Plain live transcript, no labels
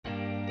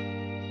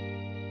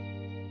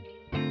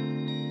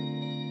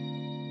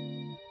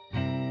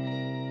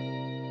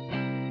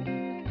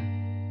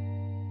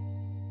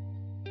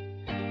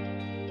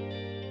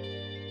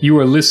You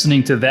are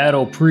listening to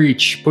That'll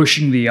Preach,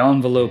 pushing the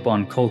envelope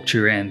on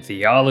culture and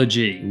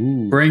theology,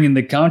 bringing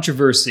the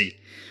controversy.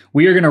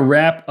 We are going to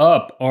wrap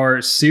up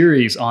our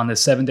series on the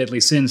 7 deadly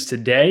sins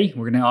today.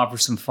 We're going to offer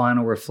some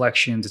final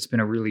reflections. It's been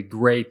a really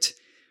great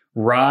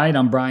ride.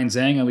 I'm Brian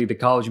Zhang. I lead the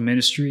college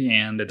ministry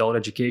and adult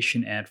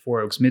education at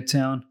Four Oaks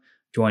Midtown,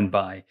 joined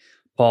by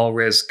Paul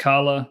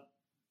Rezkala,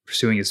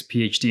 pursuing his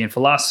PhD in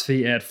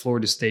philosophy at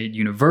Florida State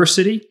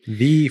University.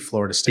 The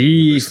Florida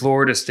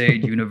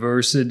State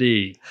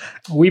University.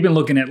 We've been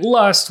looking at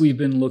lust. We've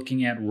been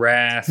looking at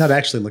wrath.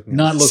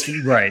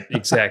 Right,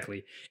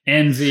 exactly.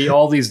 Envy,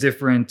 all these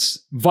different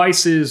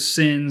vices,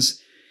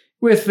 sins,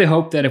 with the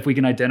hope that if we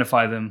can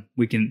identify them,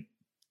 we can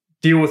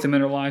deal with them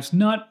in our lives,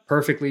 not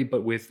perfectly,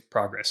 but with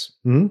progress.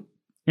 Mm-hmm.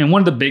 And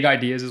one of the big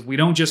ideas is we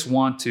don't just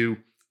want to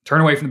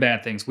turn away from the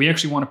bad things. We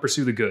actually want to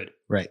pursue the good.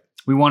 Right.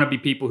 We want to be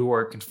people who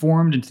are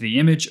conformed into the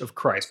image of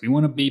Christ. We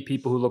want to be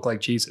people who look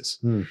like Jesus.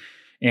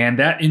 And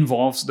that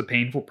involves the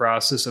painful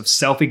process of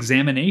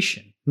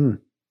self-examination,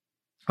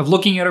 of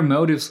looking at our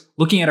motives,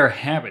 looking at our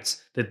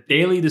habits, the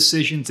daily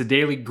decisions, the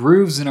daily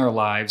grooves in our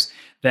lives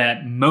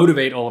that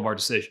motivate all of our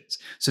decisions.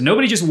 So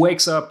nobody just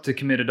wakes up to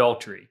commit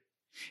adultery.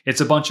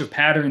 It's a bunch of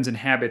patterns and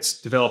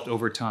habits developed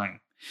over time.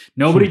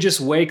 Nobody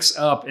just wakes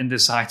up and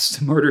decides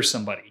to murder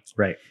somebody.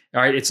 Right. All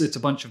right. It's a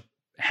bunch of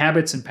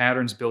habits and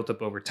patterns built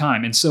up over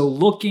time. And so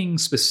looking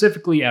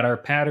specifically at our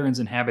patterns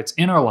and habits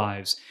in our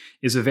lives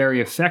is a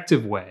very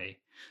effective way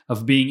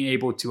of being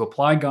able to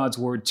apply God's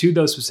word to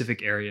those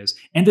specific areas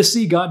and to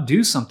see God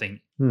do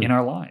something in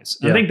our lives.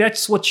 Yeah. I think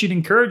that's what should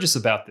encourage us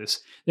about this,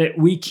 that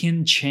we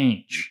can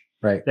change,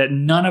 right? That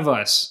none of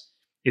us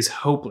is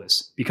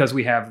hopeless because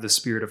we have the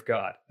Spirit of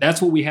God. That's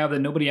what we have that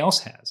nobody else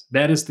has.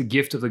 That is the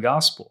gift of the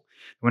gospel.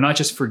 We're not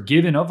just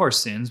forgiven of our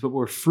sins, but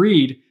we're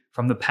freed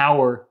from the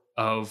power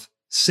of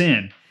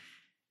sin.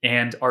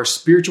 And our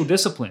spiritual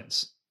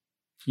disciplines,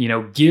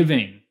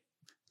 giving,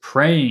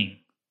 praying,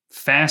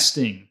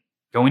 fasting,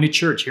 going to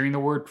church, hearing the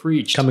word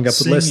preached, coming up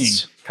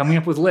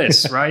with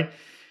lists, right?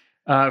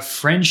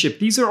 Friendship.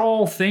 These are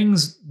all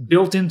things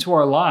built into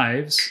our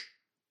lives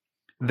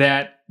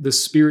that the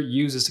Spirit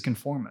uses to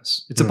conform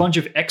us. It's a bunch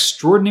of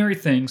extraordinary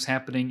things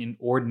happening in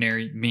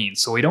ordinary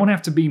means. So we don't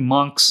have to be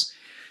monks.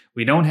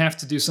 We don't have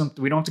to do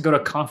something. We don't have to go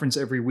to a conference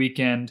every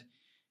weekend.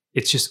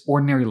 It's just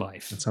ordinary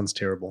life. That sounds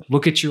terrible.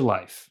 Look at your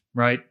life,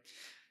 right?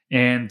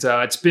 And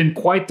it's been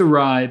quite the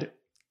ride,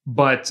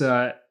 but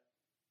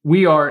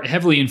we are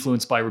heavily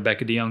influenced by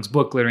Rebecca DeYoung's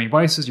book, Glittering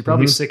Vices. You're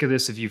probably sick of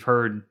this if you've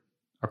heard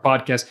our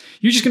podcast.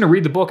 You're just going to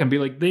read the book and be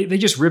like, they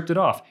just ripped it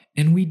off.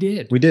 And we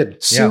did. We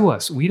did. Sue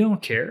us. We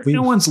don't care.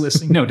 No one's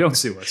listening. No, don't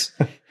sue us.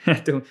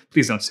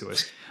 Please don't sue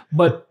us.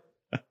 But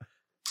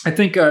I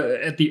think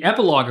at the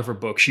epilogue of her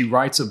book, she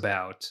writes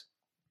about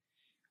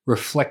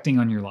reflecting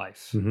on your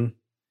life.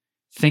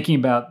 Thinking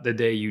about the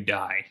day you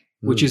die,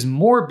 which is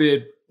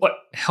morbid, but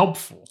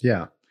helpful.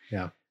 Yeah.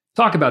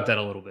 Talk about that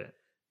a little bit.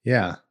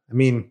 Yeah. I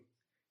mean,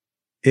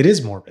 it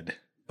is morbid,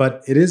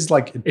 but it is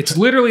like... It's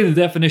literally the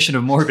definition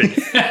of morbid.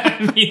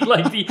 I mean,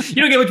 you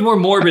don't get much more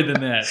morbid than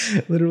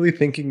that. Literally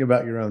thinking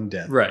about your own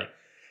death. Right.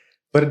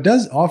 But it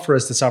does offer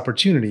us this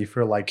opportunity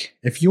for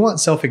if you want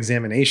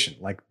self-examination,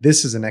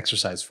 this is an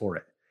exercise for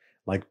it.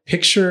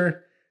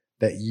 Picture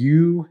that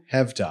you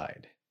have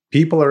died.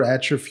 People are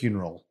at your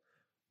funeral.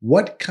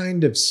 What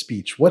kind of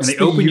speech? What's and they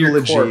the open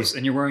eulogy? Your corpse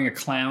and you're wearing a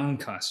clown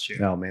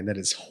costume. Oh man, that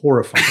is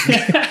horrifying.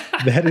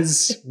 That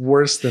is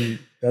worse than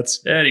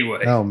that's.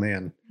 Anyway. Oh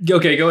man.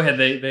 Okay, go ahead.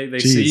 They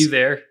see you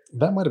there.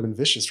 That might have been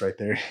vicious right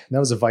there. That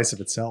was a vice of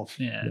itself.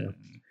 Yeah.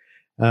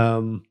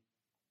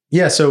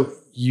 So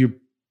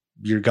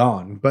you're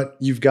gone, but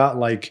you've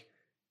got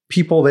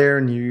people there,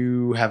 and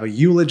you have a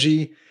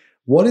eulogy.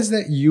 What is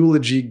that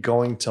eulogy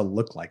going to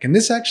look like? And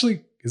this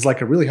actually is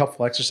a really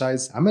helpful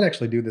exercise. I'm gonna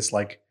actually do this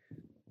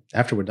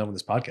after we're done with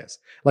this podcast.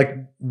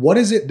 What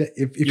is it that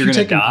if you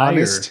take an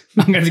honest...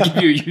 I'm going to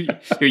give you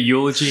your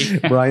eulogy.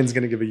 Brian's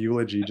going to give a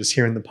eulogy just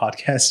here in the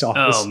podcast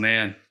office. Oh,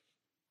 man.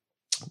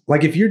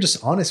 If you're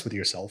just honest with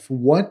yourself,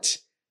 what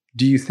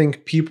do you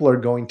think people are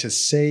going to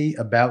say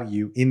about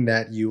you in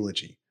that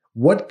eulogy?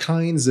 What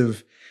kinds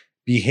of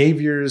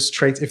behaviors,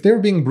 traits, if they're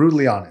being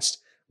brutally honest,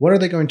 what are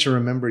they going to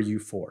remember you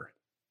for?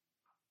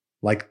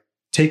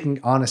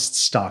 Taking honest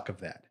stock of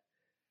that.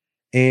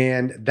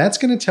 And that's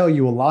going to tell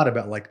you a lot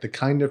about the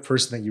kind of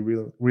person that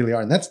you really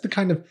are. And that's the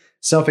kind of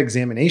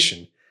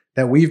self-examination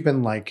that we've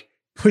been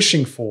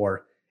pushing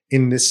for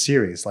in this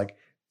series.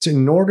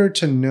 In order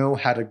to know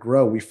how to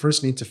grow, we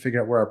first need to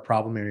figure out where our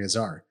problem areas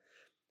are.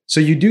 So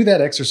you do that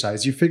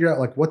exercise, you figure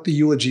out what the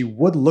eulogy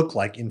would look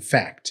like, in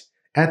fact,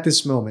 at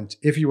this moment,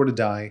 if you were to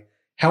die.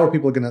 How are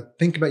people going to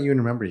think about you and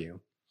remember you?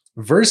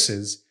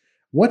 Versus,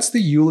 what's the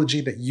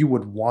eulogy that you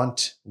would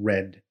want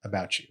read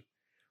about you?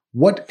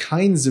 What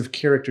kinds of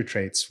character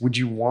traits would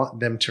you want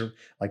them to,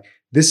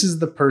 this is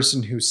the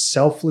person who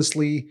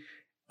selflessly,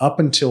 up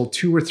until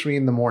 2 or 3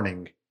 in the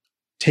morning,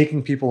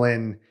 taking people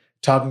in,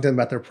 talking to them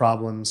about their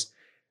problems,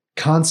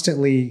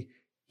 constantly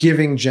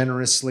giving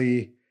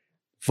generously,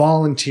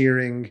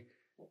 volunteering,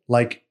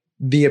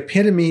 the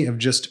epitome of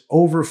just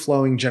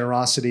overflowing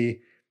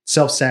generosity,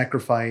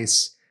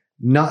 self-sacrifice,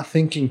 not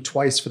thinking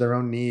twice for their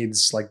own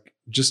needs, like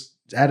just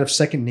out of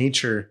second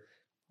nature,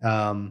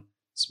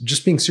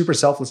 just being super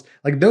selfless.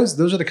 Like those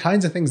are the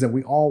kinds of things that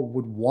we all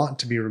would want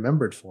to be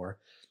remembered for.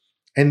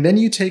 And then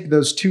you take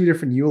those two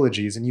different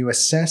eulogies and you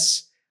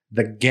assess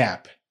the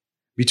gap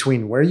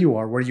between where you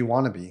are, where you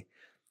want to be.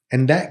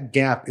 And that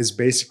gap is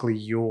basically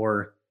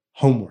your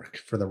homework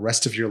for the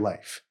rest of your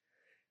life,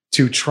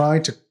 to try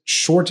to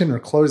shorten or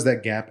close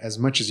that gap as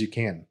much as you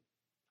can.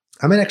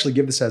 I might actually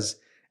give this as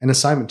an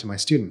assignment to my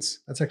students.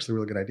 That's actually a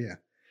really good idea.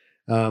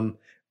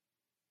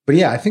 But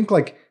yeah, I think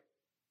like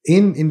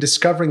in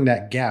discovering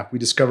that gap, we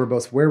discover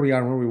both where we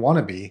are and where we want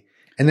to be.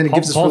 And then it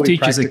gives us really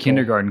teaches practical... a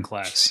kindergarten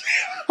class.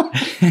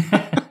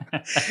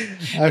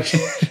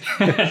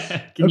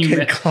 Can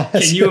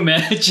you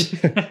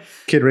imagine?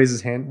 Kid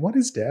raises hand. What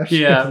is death?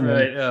 Yeah,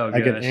 right. Oh,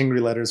 I get angry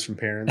letters from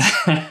parents.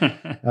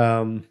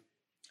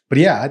 But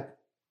yeah,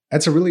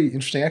 that's a really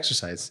interesting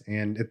exercise,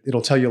 and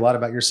it'll tell you a lot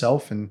about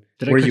yourself and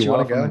where you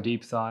want to go. On a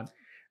deep thought?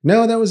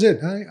 No, that was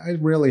it. I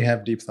rarely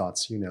have deep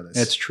thoughts. You know this.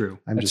 That's true.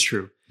 That's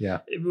true. Yeah,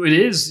 it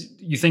is.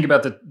 You think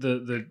about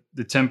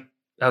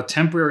how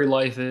temporary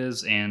life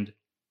is, and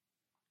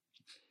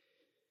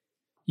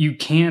you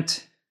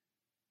can't.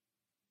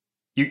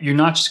 You're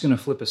not just going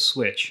to flip a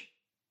switch.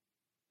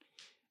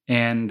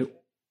 And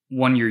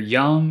when you're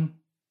young,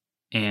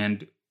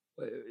 and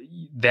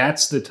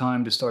that's the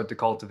time to start to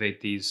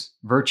cultivate these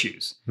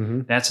virtues.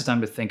 Mm-hmm. That's the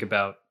time to think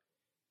about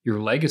your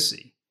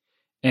legacy.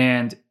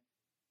 And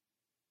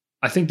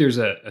I think there's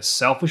a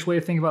selfish way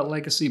to think about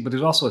legacy, but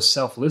there's also a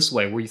selfless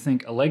way where you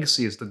think a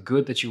legacy is the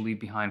good that you leave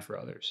behind for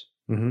others.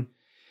 Mm-hmm.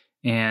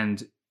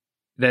 And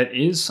that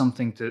is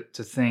something to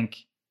think,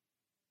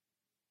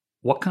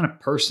 what kind of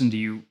person do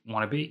you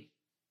want to be?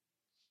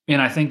 And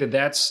I think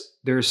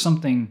there's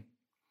something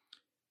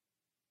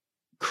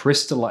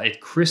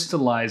it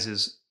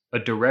crystallizes a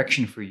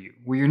direction for you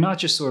where you're not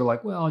just sort of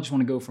like, well, I just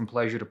want to go from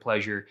pleasure to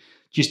pleasure,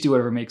 just do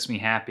whatever makes me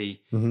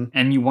happy. Mm-hmm.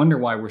 And you wonder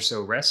why we're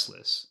so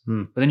restless.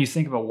 Mm. But then you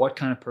think about what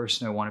kind of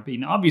person I want to be.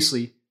 Now,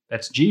 obviously,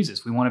 that's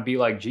Jesus. We want to be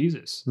like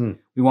Jesus. Mm.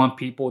 We want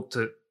people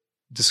to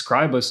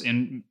describe us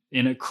in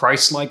a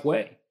Christ-like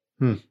way,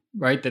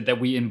 right? That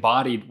we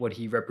embodied what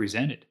he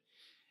represented.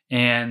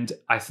 And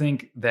I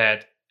think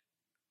that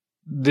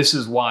this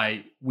is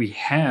why we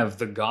have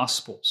the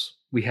Gospels.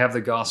 We have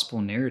the gospel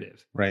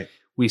narrative. Right.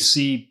 We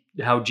see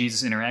how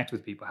Jesus interacted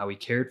with people, how he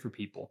cared for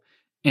people.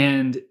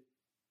 And,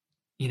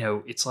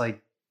 it's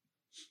like,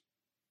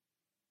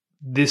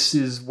 this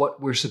is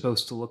what we're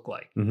supposed to look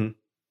like. Mm-hmm.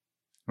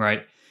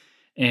 Right.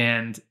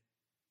 And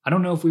I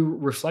don't know if we were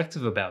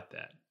reflective about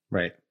that.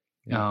 Right.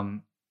 Yeah.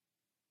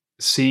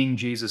 Seeing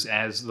Jesus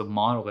as the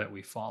model that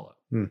we follow.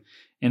 Mm.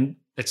 And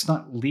it's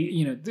not,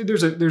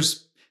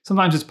 there's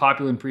sometimes it's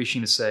popular in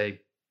preaching to say,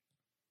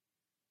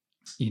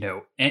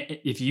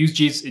 if you use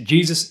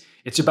Jesus,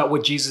 it's about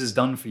what Jesus has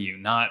done for you,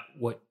 not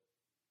what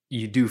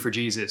you do for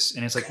Jesus.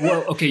 And it's like,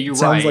 well, okay, you're right.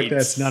 Sounds like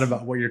that's not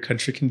about what your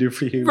country can do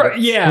for you. Right,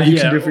 yeah, what you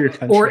can do for your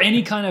country. Or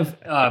any kind of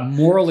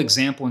moral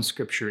example in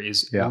Scripture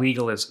is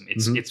legalism.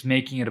 It's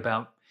making it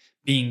about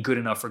being good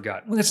enough for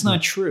God. Well, that's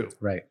not true.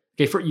 Right.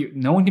 Okay, for you,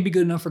 no one can be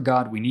good enough for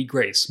God. We need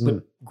grace,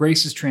 but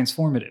grace is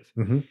transformative.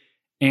 Mm-hmm.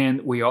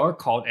 And we are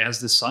called as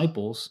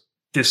disciples.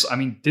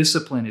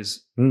 Discipline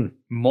is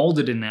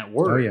molded in that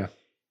word. Oh, yeah.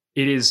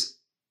 It is,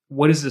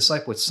 what is a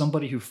disciple? It's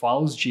somebody who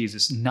follows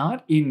Jesus,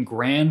 not in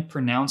grand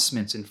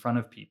pronouncements in front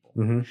of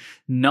people,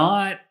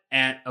 not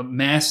at a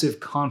massive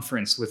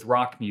conference with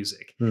rock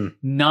music,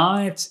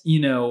 not,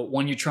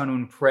 when you're trying to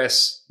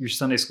impress your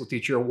Sunday school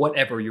teacher or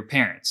whatever, your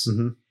parents.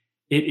 Mm-hmm.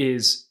 It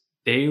is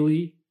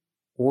daily,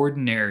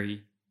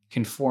 ordinary,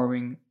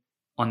 conforming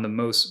on the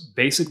most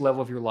basic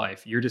level of your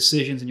life, your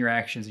decisions and your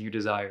actions and your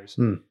desires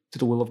to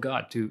the will of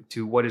God,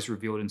 to what is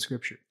revealed in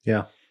Scripture.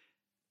 Yeah.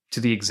 To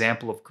the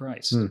example of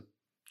Christ.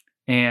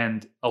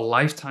 And a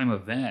lifetime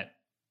of that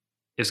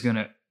is going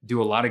to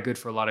do a lot of good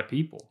for a lot of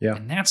people. Yeah.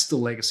 And that's the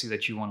legacy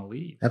that you want to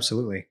leave.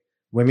 Absolutely.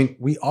 I mean,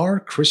 we are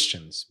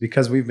Christians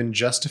because we've been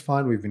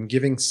justified, we've been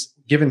given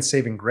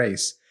saving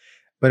grace.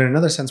 But in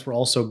another sense, we're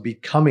also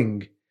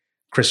becoming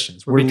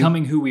Christians. We're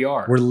becoming who we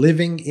are. We're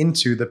living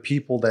into the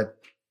people that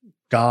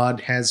God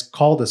has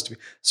called us to be.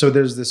 So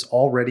there's this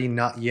already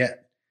not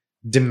yet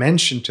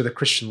dimension to the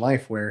Christian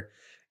life where,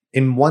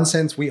 in one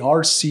sense, we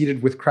are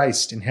seated with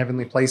Christ in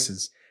heavenly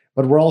places,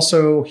 but we're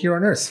also here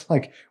on earth,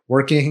 like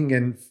working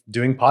and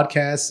doing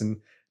podcasts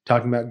and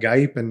talking about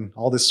Gype and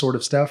all this sort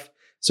of stuff.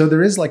 So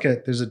there's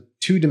a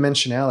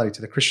two-dimensionality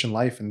to the Christian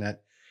life in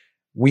that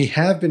we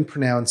have been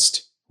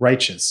pronounced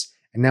righteous,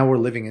 and now we're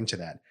living into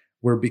that.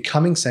 We're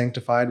becoming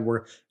sanctified.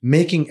 We're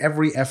making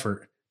every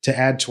effort to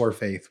add to our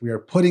faith. We are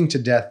putting to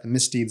death the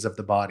misdeeds of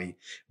the body.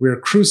 We are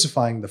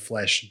crucifying the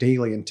flesh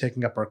daily and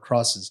taking up our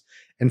crosses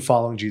and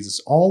following Jesus.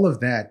 All of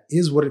that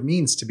is what it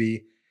means to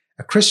be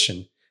a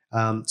Christian.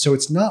 So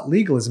it's not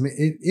legalism.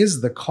 It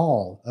is the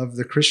call of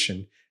the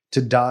Christian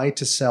to die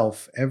to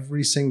self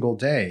every single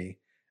day,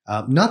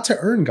 not to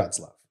earn God's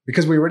love,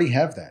 because we already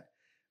have that,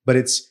 but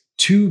it's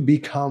to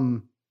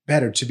become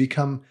better, to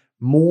become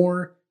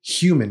more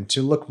human,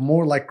 to look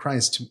more like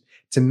Christ,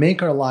 to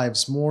make our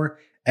lives more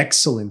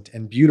excellent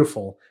and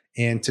beautiful,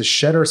 and to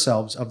shed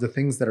ourselves of the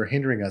things that are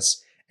hindering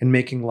us and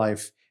making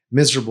life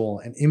miserable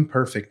and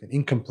imperfect and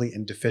incomplete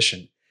and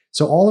deficient.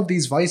 So all of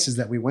these vices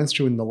that we went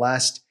through in the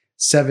last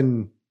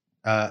 7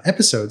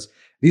 episodes,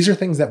 these are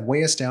things that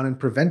weigh us down and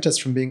prevent us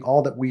from being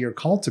all that we are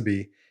called to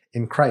be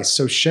in Christ.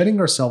 So shedding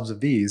ourselves of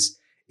these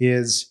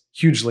is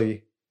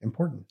hugely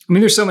important. I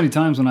mean, there's so many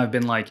times when I've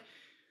been like,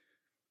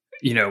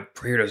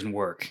 prayer doesn't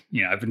work.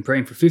 I've been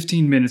praying for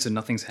 15 minutes and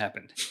nothing's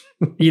happened,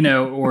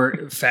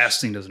 or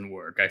fasting doesn't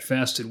work. I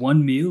fasted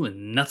 1 meal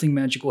and nothing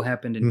magical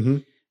happened.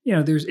 And,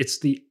 it's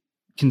the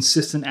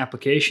consistent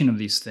application of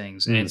these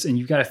things. And and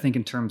you've got to think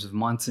in terms of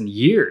months and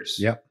years.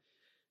 Yep.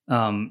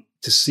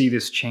 To see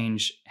this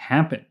change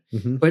happen.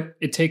 But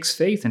it takes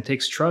faith and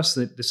takes trust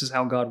that this is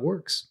how God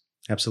works.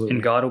 Absolutely.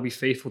 And God will be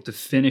faithful to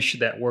finish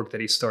that work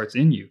that he starts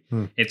in you.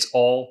 It's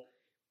all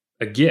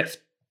a gift.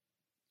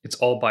 It's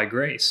all by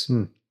grace.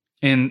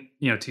 And,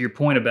 to your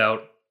point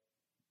about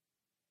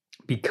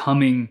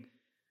becoming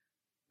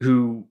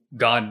who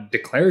God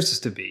declares us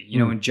to be,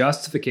 in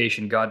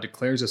justification, God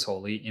declares us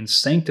holy. In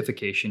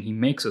sanctification, he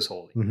makes us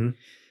holy.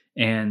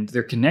 And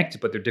they're connected,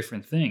 but they're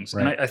different things.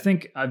 Right. And I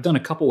think I've done a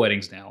couple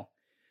weddings now.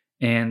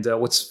 And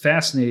what's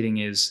fascinating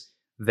is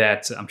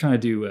that I'm trying to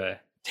do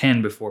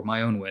 10 before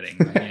my own wedding.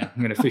 Right?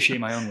 I'm going to officiate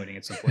my own wedding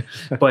at some point.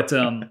 But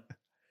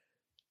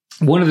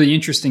one of the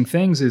interesting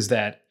things is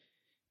that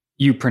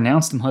you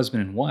pronounce them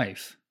husband and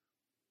wife,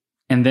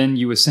 and then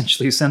you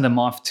essentially send them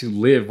off to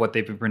live what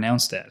they've been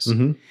pronounced as.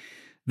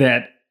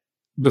 That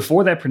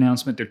before that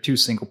pronouncement, they're 2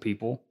 single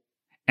people.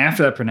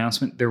 After that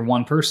pronouncement, they're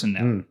 1 person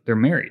now. They're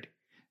married.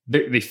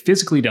 They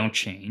physically don't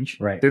change.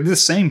 Right. They're the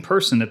same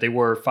person that they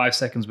were 5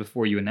 seconds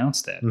before you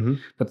announced that.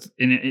 But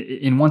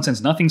in one sense,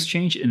 nothing's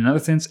changed. In another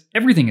sense,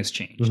 everything has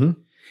changed.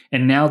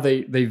 And now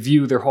they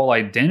view their whole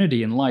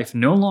identity in life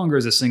no longer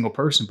as a single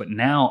person, but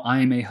now I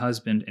am a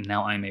husband and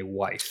now I'm a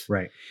wife.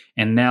 Right.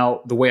 And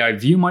now the way I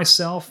view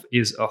myself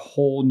is a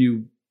whole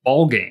new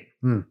ball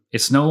game.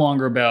 It's no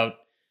longer about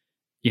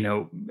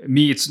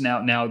me, it's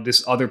now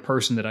this other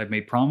person that I've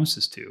made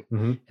promises to.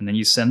 And then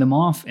you send them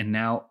off, and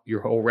now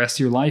your whole rest of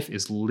your life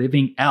is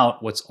living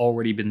out what's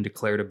already been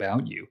declared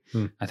about you.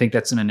 I think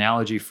that's an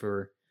analogy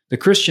for the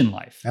Christian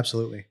life.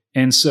 Absolutely.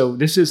 And so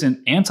this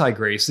isn't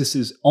anti-grace. This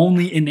is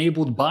only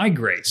enabled by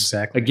grace.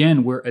 Exactly.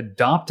 Again, we're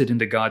adopted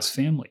into God's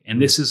family. And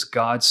this is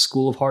God's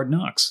school of hard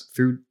knocks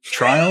through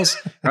trials,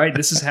 right?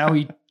 This is how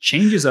he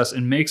changes us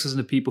and makes us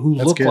into people who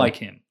look like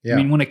him. Yeah. I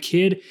mean, when a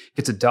kid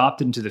gets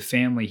adopted into the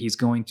family, he's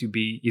going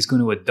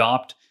to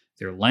adopt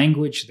their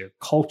language, their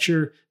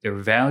culture, their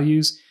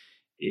values.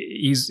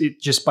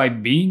 Just by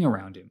being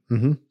around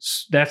him.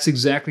 That's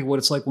exactly what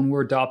it's like when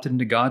we're adopted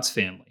into God's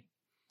family.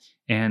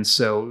 And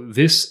so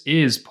this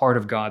is part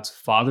of God's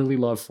fatherly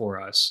love for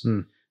us,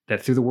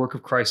 that through the work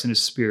of Christ and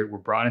his Spirit, we're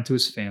brought into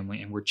his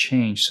family and we're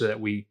changed so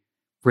that we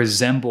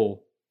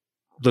resemble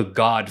the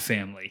God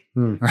family,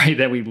 right?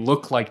 That we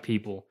look like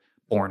people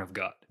born of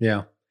God.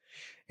 Yeah.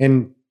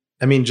 And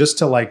I mean, just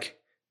to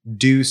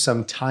do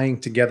some tying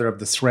together of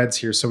the threads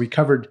here. So we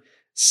covered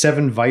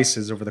 7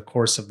 vices over the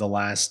course of the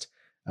last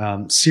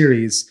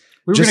series.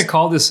 We were going to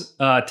call this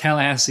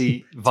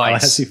Tallahassee Vice.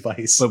 Tallahassee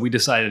Vice. But we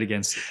decided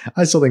against it.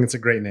 I still think it's a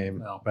great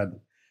name. Well,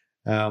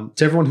 but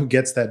to everyone who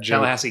gets that joke,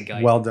 Tallahassee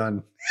Guy. Well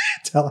done.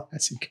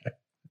 Tallahassee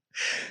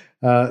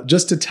Guy.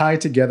 Just to tie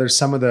together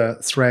some of the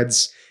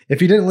threads.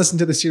 If you didn't listen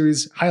to the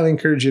series, highly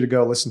encourage you to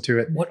go listen to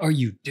it. What are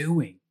you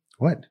doing?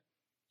 What?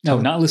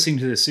 No, not listening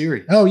to the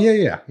series. Oh,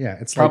 yeah.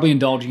 It's probably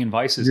indulging in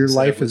vices. Your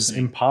life is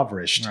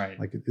impoverished. Right.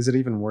 Is it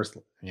even worth?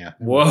 Yeah.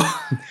 Whoa.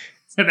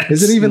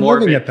 Is it even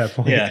living at that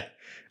point? Yeah.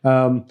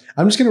 I'm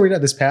just going to read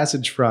out this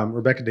passage from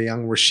Rebecca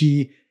DeYoung where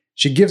she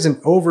gives an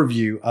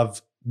overview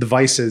of the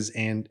vices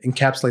and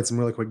encapsulates them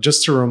really quick,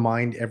 just to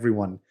remind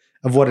everyone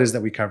of what it is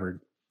that we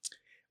covered.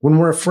 When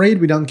we're afraid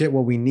we don't get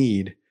what we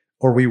need,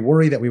 or we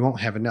worry that we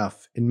won't have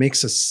enough, it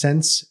makes us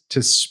sense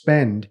to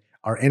spend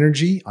our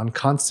energy on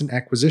constant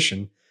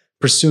acquisition,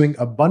 pursuing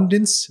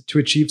abundance to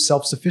achieve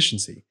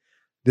self-sufficiency.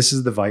 This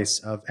is the vice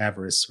of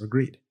avarice or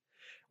greed.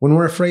 When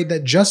we're afraid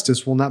that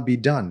justice will not be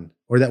done,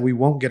 or that we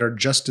won't get our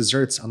just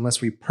deserts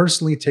unless we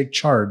personally take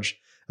charge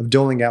of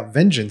doling out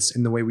vengeance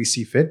in the way we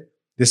see fit,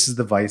 this is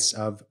the vice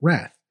of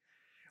wrath.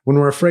 When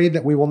we're afraid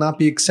that we will not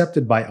be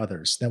accepted by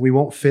others, that we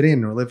won't fit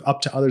in or live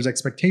up to others'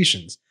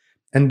 expectations,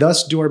 and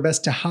thus do our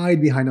best to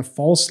hide behind a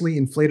falsely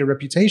inflated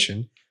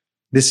reputation,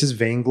 this is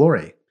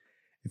vainglory.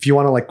 If you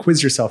want to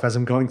quiz yourself as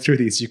I'm going through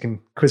these, you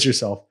can quiz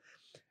yourself.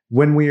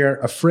 When we are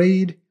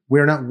afraid we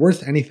are not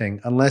worth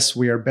anything unless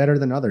we are better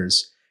than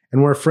others,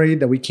 and we're afraid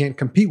that we can't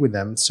compete with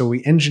them, so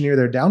we engineer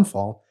their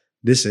downfall,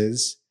 this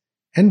is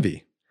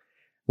envy.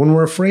 When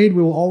we're afraid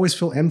we will always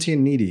feel empty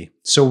and needy,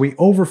 so we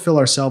overfill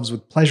ourselves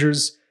with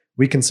pleasures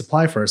we can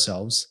supply for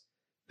ourselves,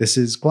 this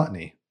is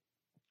gluttony.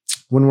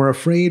 When we're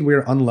afraid we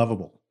are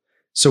unlovable,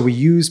 so we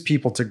use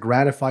people to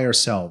gratify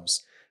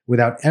ourselves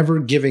without ever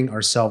giving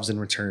ourselves in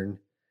return,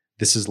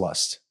 this is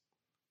lust.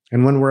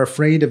 And when we're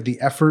afraid of the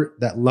effort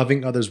that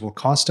loving others will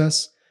cost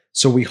us,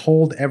 so we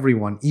hold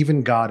everyone,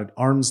 even God, at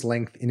arm's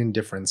length in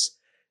indifference,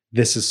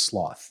 this is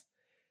sloth.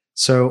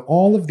 So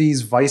all of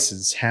these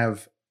vices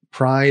have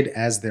pride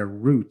as their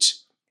root,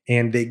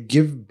 and they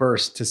give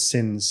birth to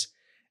sins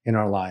in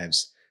our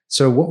lives.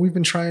 So what we've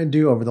been trying to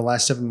do over the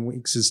last 7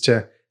 weeks is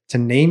to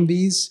name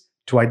these,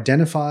 to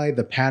identify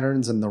the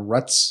patterns and the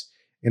ruts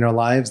in our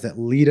lives that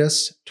lead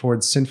us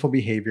towards sinful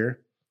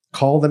behavior,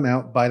 call them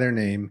out by their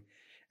name,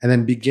 and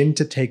then begin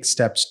to take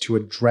steps to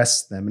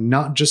address them,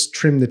 not just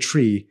trim the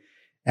tree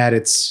at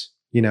its,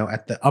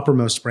 at the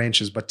uppermost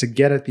branches, but to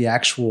get at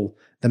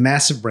the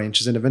massive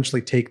branches and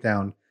eventually take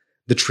down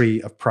the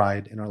tree of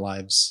pride in our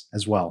lives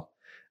as well.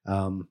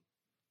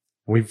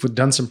 We've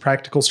done some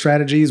practical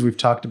strategies. We've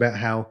talked about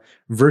how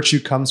virtue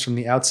comes from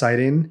the outside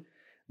in,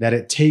 that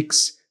it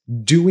takes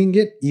doing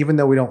it, even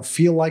though we don't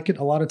feel like it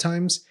a lot of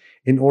times,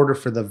 in order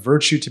for the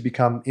virtue to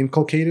become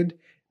inculcated.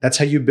 That's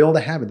how you build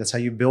a habit. That's how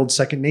you build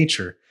second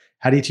nature.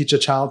 How do you teach a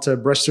child to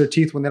brush their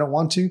teeth when they don't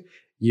want to?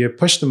 You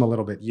push them a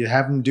little bit. You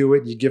have them do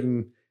it. You give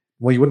them,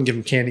 well, you wouldn't give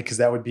them candy because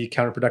that would be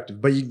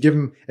counterproductive, but you give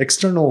them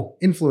external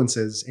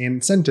influences and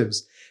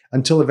incentives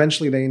until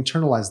eventually they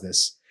internalize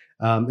this.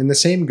 And the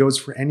same goes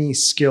for any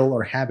skill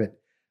or habit.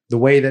 The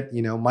way that,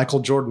 Michael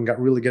Jordan got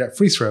really good at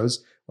free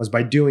throws was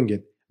by doing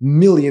it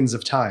millions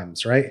of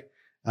times, right?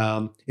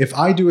 If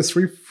I do a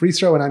free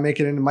throw and I make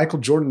it in and Michael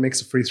Jordan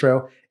makes a free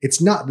throw,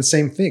 it's not the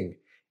same thing.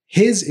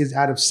 His is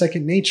out of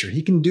second nature.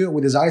 He can do it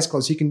with his eyes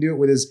closed. He can do it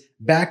with his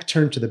back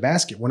turned to the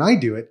basket. When I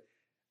do it,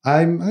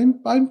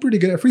 I'm pretty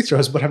good at free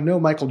throws, but I'm no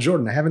Michael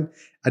Jordan. I haven't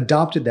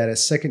adopted that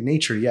as second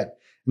nature yet.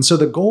 And so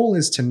the goal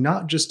is to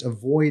not just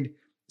avoid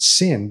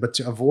sin, but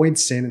to avoid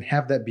sin and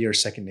have that be our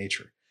second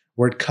nature,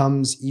 where it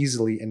comes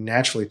easily and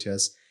naturally to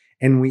us,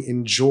 and we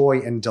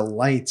enjoy and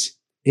delight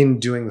in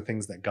doing the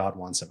things that God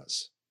wants of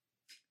us.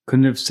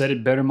 Couldn't have said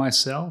it better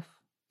myself.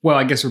 Well,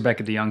 I guess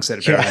Rebecca DeYoung said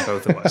it better than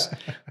both of us.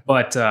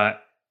 But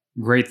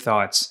great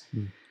thoughts.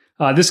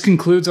 This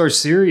concludes our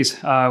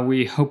series.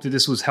 We hope that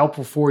this was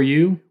helpful for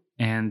you.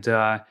 And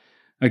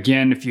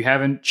again, if you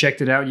haven't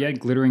checked it out yet,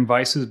 Glittering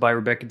Vices by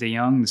Rebecca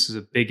DeYoung. This is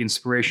a big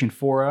inspiration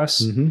for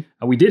us.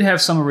 Mm-hmm. We did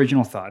have some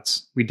original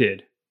thoughts. We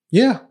did.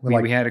 Yeah.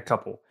 We had a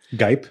couple.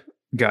 Gype,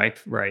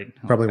 right.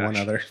 Probably one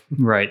other.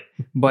 Right.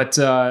 But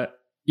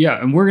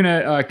yeah, and we're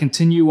going to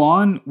continue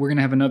on. We're going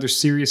to have another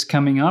series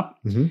coming up.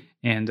 Mm-hmm.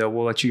 And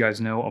we'll let you guys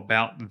know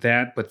about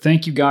that. But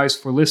thank you guys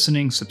for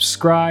listening.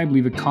 Subscribe,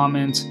 leave a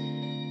comment,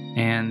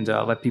 and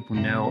let people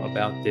know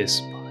about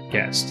this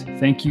podcast.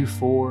 Thank you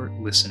for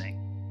listening.